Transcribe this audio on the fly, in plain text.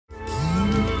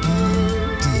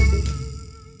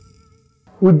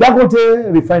With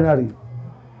Dangote Refinery,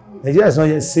 Nigeria is not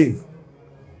yet safe.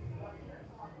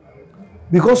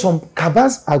 Because some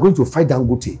cabals are going to fight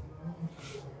Dangote.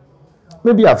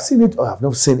 Maybe I've seen it or I've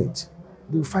not seen it.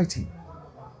 They will fight him.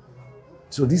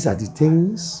 So these are the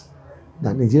things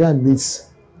that Nigeria needs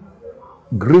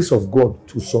grace of God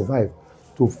to survive,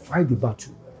 to fight the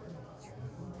battle.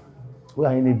 We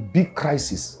are in a big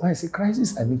crisis. When I say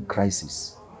crisis, I mean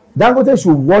crisis. Dangote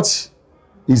should watch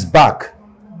his back.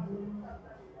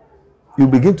 You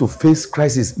begin to face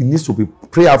crisis. He needs to be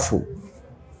prayerful.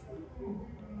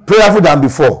 Prayerful than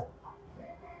before.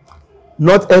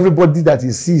 Not everybody that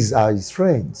he sees are his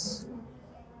friends.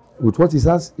 With what he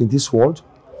has in this world,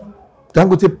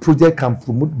 Dangote project can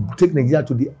take Nigeria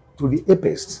to the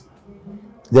apex.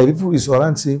 The people he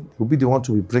surrounds him will be the one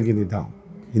to be bringing it down.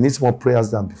 He needs more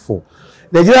prayers than before.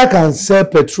 Nigeria can sell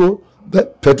petrol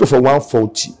for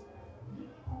 140.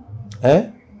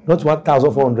 Not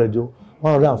 1,400,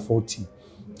 140.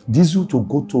 Diesel to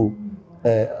go to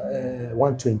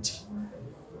 120.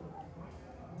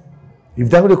 If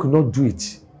Dangote could not do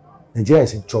it, Nigeria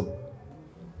is in trouble.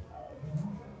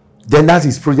 Then that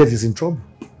his project is in trouble.